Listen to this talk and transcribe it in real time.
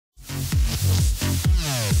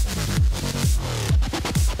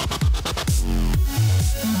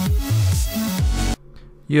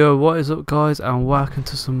Yo, what is up guys, and welcome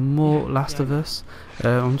to some more Last of Us.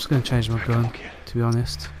 I'm just going to change my gun, to be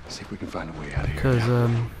honest, See if we can find a way out of here. because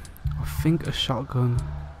I think a shotgun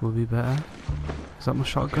will be better. Is that my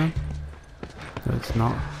shotgun? No, it's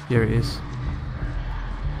not. Here it is.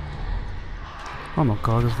 Oh my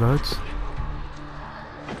god, there's loads.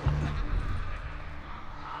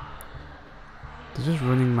 They're just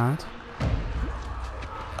running mad.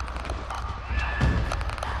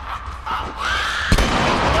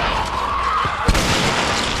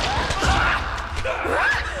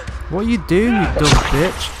 What are you doing, you dumb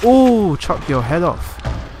bitch? Oh, chop your head off.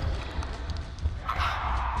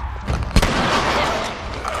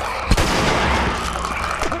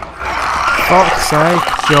 Fuck's sake,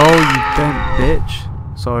 Joel, you bent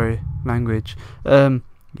bitch. Sorry, language.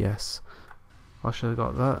 Yes. I should have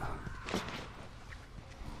got that.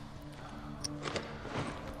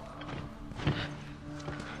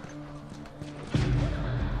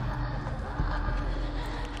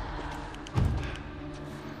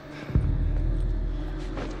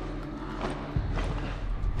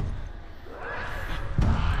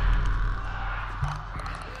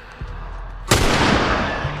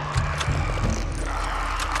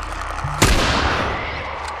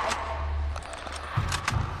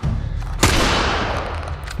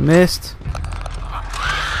 Missed.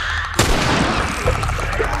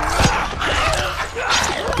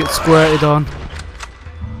 Get squirted on.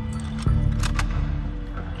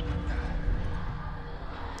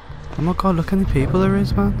 Oh my god, look how many people there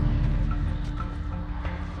is, man.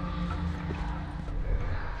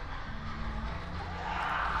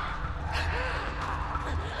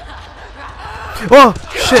 Oh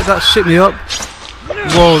shit, that shit me up.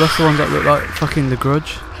 Whoa, that's the one that looked like fucking The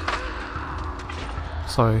Grudge.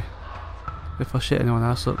 Sorry if I shit anyone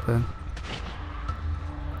else up then.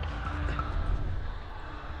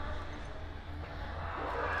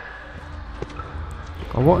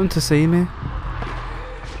 I want them to see me.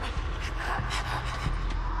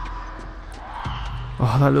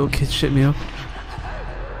 Oh, that little kid shit me up.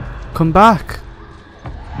 Come back!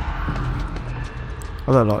 I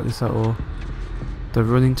don't like this at all. They're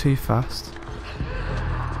running too fast.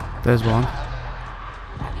 There's one.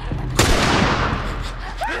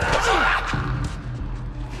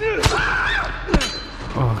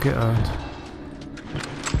 Oh, get owned.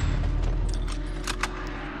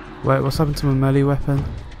 Wait, what's happened to my melee weapon?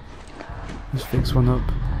 Let's fix one up.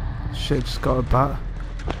 Shit, just got a bat.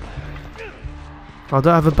 Oh, I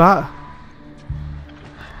don't have a bat.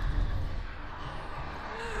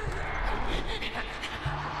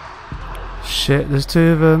 Shit, there's two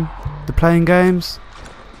of them. They're playing games.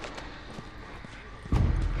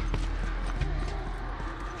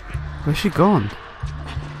 Where's she gone?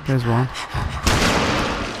 There's one.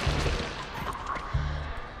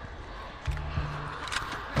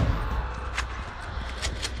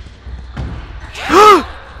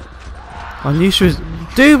 I knew she was...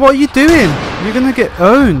 Dude, what are you doing? You're gonna get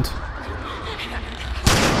owned.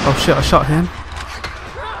 Oh shit, I shot him.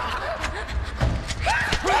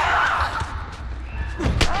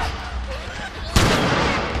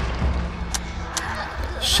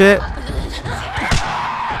 Shit.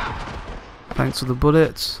 Thanks for the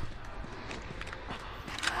bullets.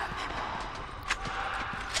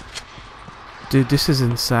 Dude, this is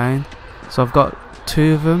insane. So I've got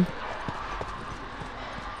two of them.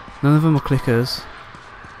 None of them are clickers.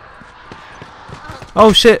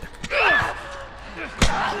 Oh shit!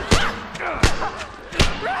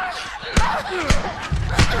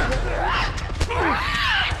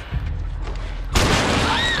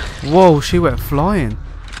 Whoa, she went flying.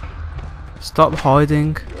 Stop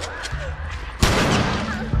hiding.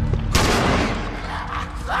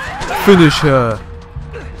 Finish her!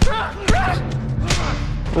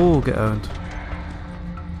 Oh, get owned.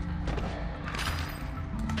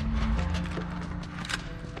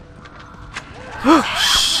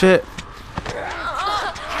 Shit.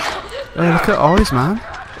 Hey, look at eyes, man.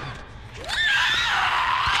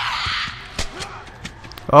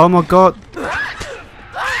 Oh my god.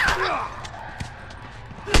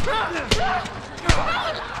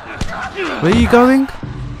 Where are you going?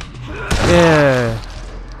 Yeah.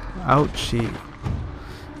 Ouchie.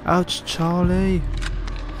 Ouch, Charlie.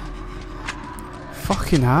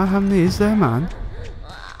 Fucking hell, how many is there, man?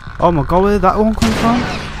 Oh my god, where did that one come from?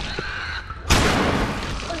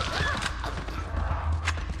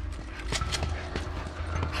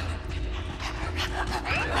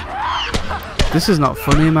 This is not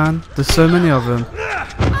funny, man. There's so many of them.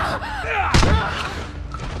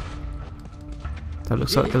 That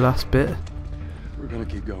looks like the last bit. We're gonna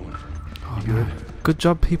keep going. Oh, man. Good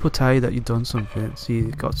job people tell you that you've done something, so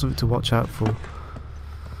you got something to watch out for.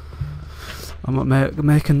 I might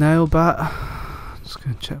make a nail bat. Just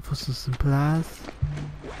going to check for some supplies.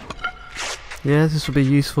 Yeah, this will be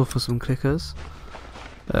useful for some clickers.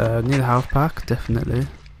 Need a health pack, definitely.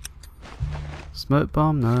 Smoke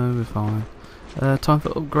bomb? No, we're fine. Time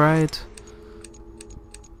for upgrade.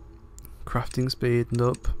 Crafting speed and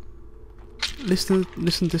up. Listen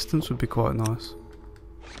distance would be quite nice.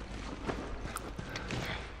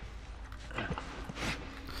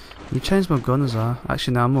 You changed my gun as well.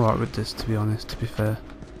 Actually, now I'm alright with this, to be honest, to be fair.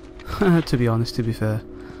 to be fair.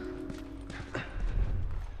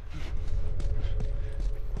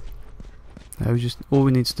 All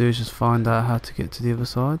we need to do is just find out how to get to the other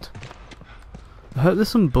side. I hope there's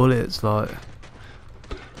some bullets, like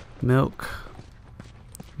milk.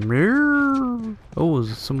 Oh,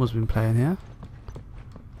 someone's been playing here.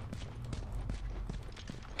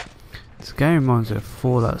 This game reminds me of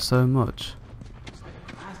Fallout so much.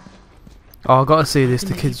 Oh, I gotta see this.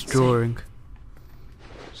 The kid's drawing.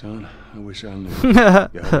 Son, I wish I knew.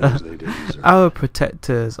 God, they did deserve. Our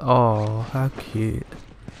protectors. Oh, how cute.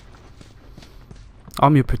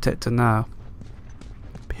 I'm your protector now.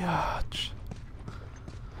 Biatch.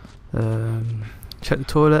 Check the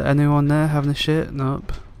toilet. Anyone there having a shit?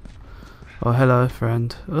 Nope. Oh, hello,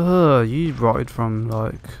 friend. Oh, you rotted from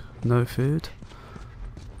like no food.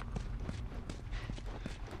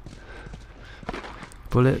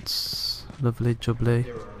 Bullets. Lovely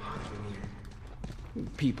jubbly.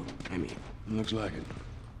 People, I mean. Looks like it.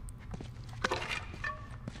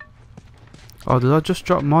 Oh, did I just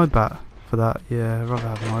drop my bat for that? Yeah, I'd rather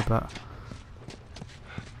have my bat.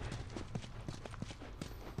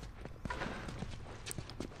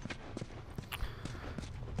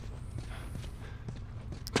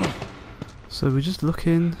 So we're just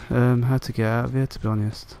looking how to get out of here, to be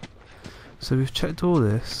honest. So we've checked all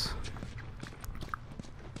this.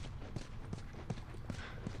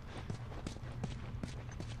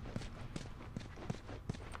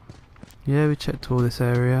 Yeah, we checked all this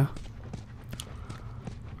area.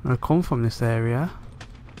 I come from this area.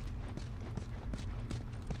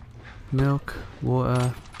 Milk,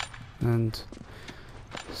 water, and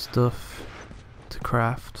stuff to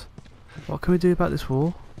craft. What can we do about this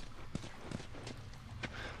wall?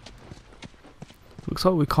 Looks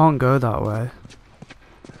like we can't go that way.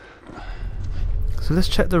 So let's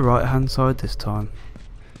check the right hand side this time.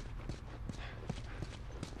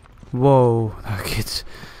 Whoa, that kid's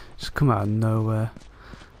just come out of nowhere.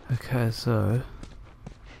 Okay, so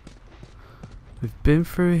we've been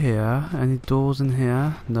through here. Any doors in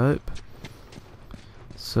here? Nope.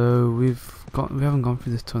 So we haven't gone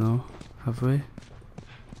through this tunnel, have we?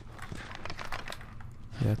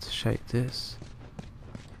 Yeah, to shake this.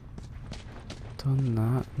 Done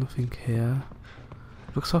that, nothing here.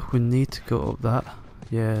 Looks like we need to go up that.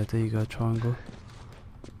 Yeah, there you go, triangle.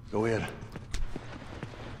 Go ahead.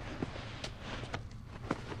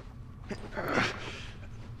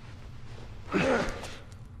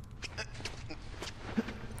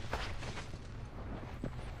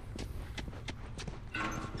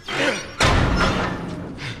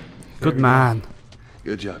 Good man.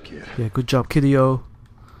 Good job, kid. Yeah, good job, kiddio.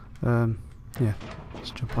 Yeah, let's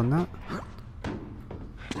jump on that.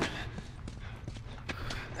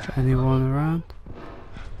 Anyone around?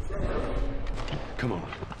 Come on.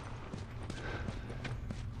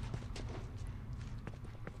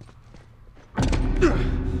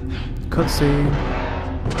 Cutscene.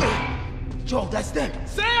 Joel, that's them.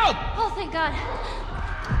 Sam! Oh, thank God.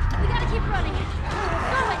 We gotta keep running.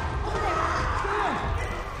 Go away. Over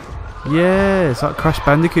there. Yeah, it's like Crash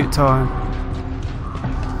Bandicoot time.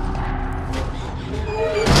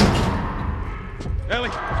 Ellie,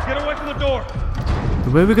 get away from the door.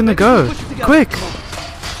 Where are we gonna go? Quick!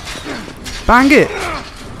 Bang it!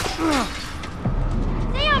 Sam!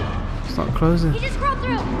 It's not closing. He just crawled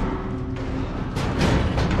through.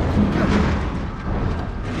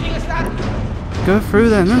 Go through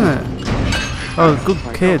then, isn't it? Oh, good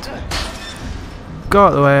kid. Go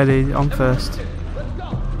out the way, Eddie. I'm first.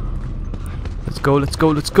 Let's go, let's go,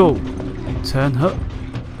 let's go. Turn up.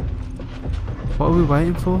 What are we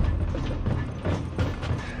waiting for?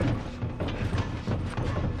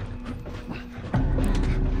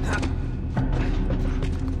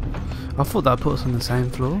 I thought that put us on the same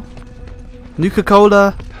floor.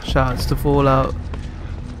 Nuka-Cola! Shouts to Fallout.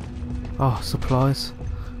 Oh, supplies.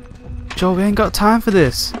 Joel, we ain't got time for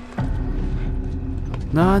this.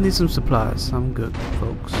 No, I need some supplies. I'm good,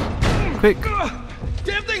 folks. Quick!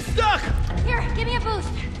 Damn thing's stuck! Here, give me a boost.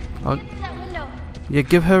 I'll, Get through that window. yeah,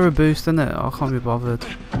 give her a boost, innit? I can't be bothered.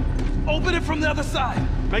 Open it from the other side.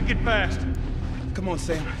 Make it fast. Come on,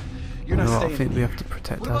 Sam. You're You not know what, I staying. think we have to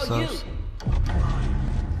protect What about ourselves. you?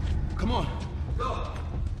 Come on.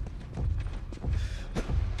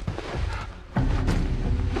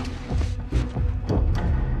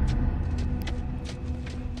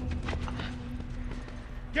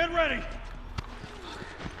 Get ready.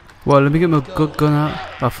 Well, let me get my good gun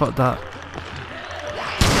out. Oh, fuck that.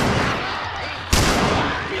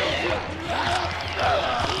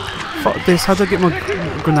 Fuck this, how do I get my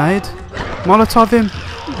grenade? Molotov him!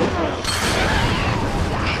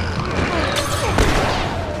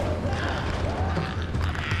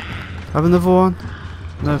 Have another one?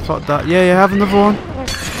 No, fuck that. Yeah, yeah, have another one.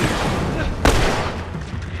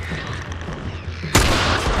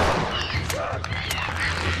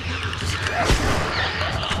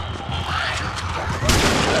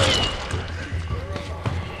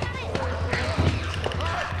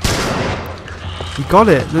 You got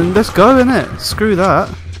it, then let's go, innit? Screw that.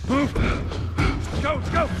 Go,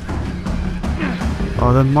 go.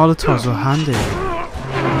 Oh, the Molotovs were handy.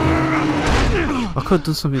 I could have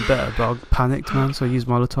done something better, but I panicked, man, so I used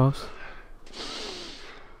Molotovs.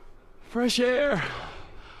 Fresh air.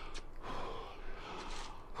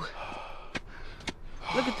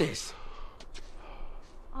 Look at this.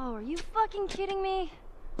 Oh, are you fucking kidding me?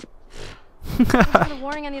 There's a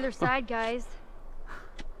warning on the other side, guys.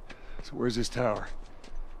 So where's this tower?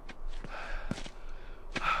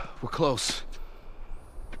 We're close.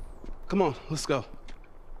 Come on, let's go.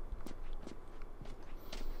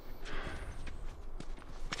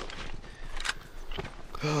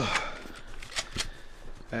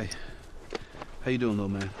 Hey, how you doing, little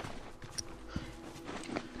man?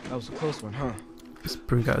 That was a close one, huh? Let's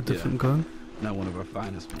bring out a different gun. Not one of our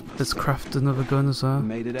finest moments. Let's craft another gun as well. We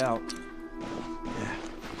made it out. Yeah.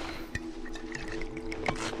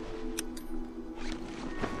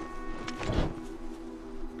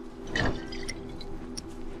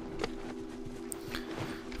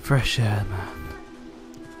 Fresh air, man.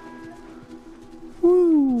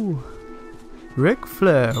 Woo! Ric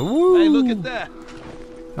Flair, woo! Hey, look at that.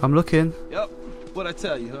 I'm looking. Yep. What'd I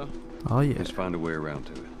tell you, huh? Oh yeah. Let's find a way around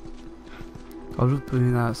to it. I'll look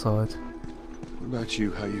being outside. What about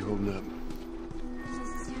you? How you holding up?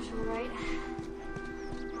 Business as usual, right?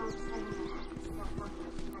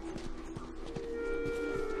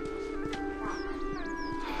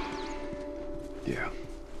 Yeah.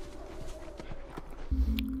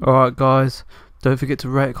 Alright guys, don't forget to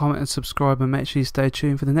rate, comment and subscribe, and make sure you stay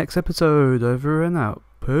tuned for the next episode. Over and out.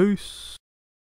 Peace.